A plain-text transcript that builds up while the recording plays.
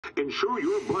Ensure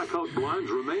your blackout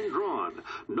blinds remain drawn.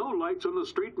 No lights on the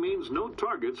street means no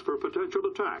targets for potential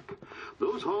attack.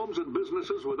 Those homes and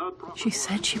businesses without proper... She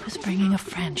said she was bringing a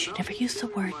friend. She never used the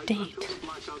word date.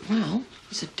 Well,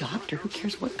 he's a doctor. Who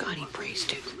cares what God he prays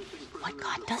to? What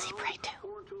God does he pray to?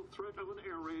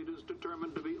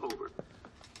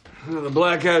 Well, the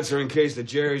blackouts are in case the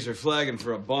Jerrys are flagging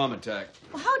for a bomb attack.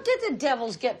 Well, how did the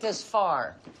devils get this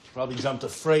far? Probably jumped a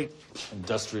freight.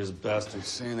 Industrious bastards.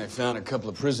 Saying they found a couple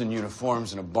of prison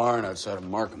uniforms in a barn outside of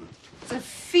Markham. It's a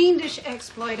fiendish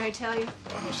exploit, I tell you.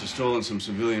 Must have stolen some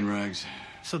civilian rags.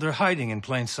 So they're hiding in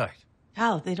plain sight.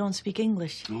 How? They don't speak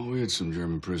English. Oh, we had some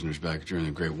German prisoners back during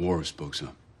the Great War who spoke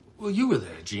some. Well, you were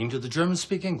there, Gene. Do the Germans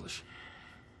speak English?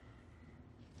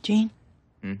 Gene?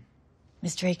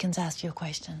 Mr. Akins asked you a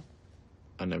question.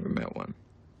 I never met one.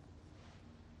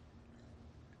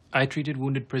 I treated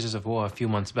wounded prisoners of war a few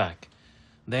months back.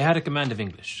 They had a command of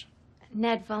English.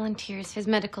 Ned volunteers his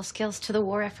medical skills to the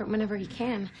war effort whenever he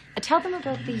can. Tell them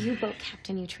about the U-boat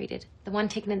captain you treated, the one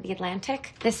taken in the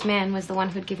Atlantic. This man was the one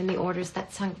who'd given the orders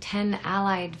that sunk 10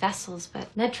 Allied vessels,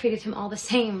 but Ned treated him all the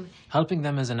same. Helping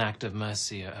them is an act of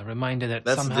mercy, a reminder that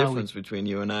That's somehow... the difference between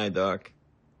you and I, Doc.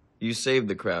 You save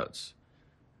the crowds.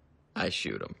 I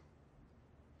shoot them.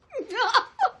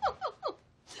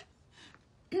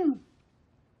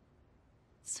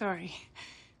 Sorry.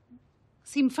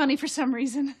 Seemed funny for some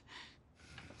reason.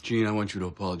 Gene, I want you to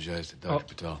apologize to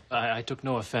Dr. Patel. I took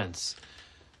no offense.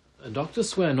 Doctors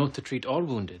swear an oath to treat all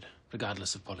wounded,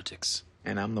 regardless of politics.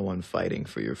 And I'm the one fighting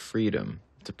for your freedom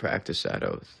to practice that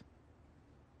oath.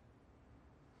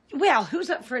 Well, who's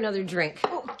up for another drink?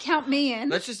 Oh, count me in.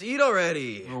 Let's just eat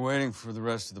already. We're waiting for the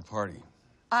rest of the party.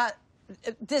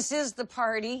 This is the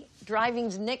party.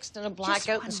 Driving's nixed and a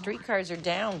blackout and streetcars are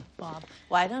down. Bob,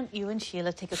 why don't you and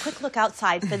Sheila take a quick look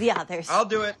outside for the others? I'll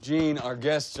do it. Gene, our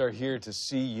guests are here to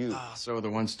see you. So are the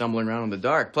ones stumbling around in the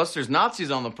dark. Plus, there's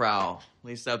Nazis on the prowl. At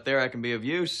least out there, I can be of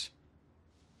use.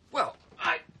 Well,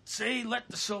 I'd say let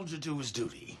the soldier do his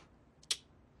duty.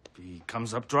 If he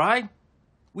comes up dry,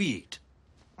 we eat.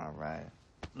 All right.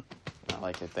 Not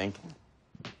like you're thinking.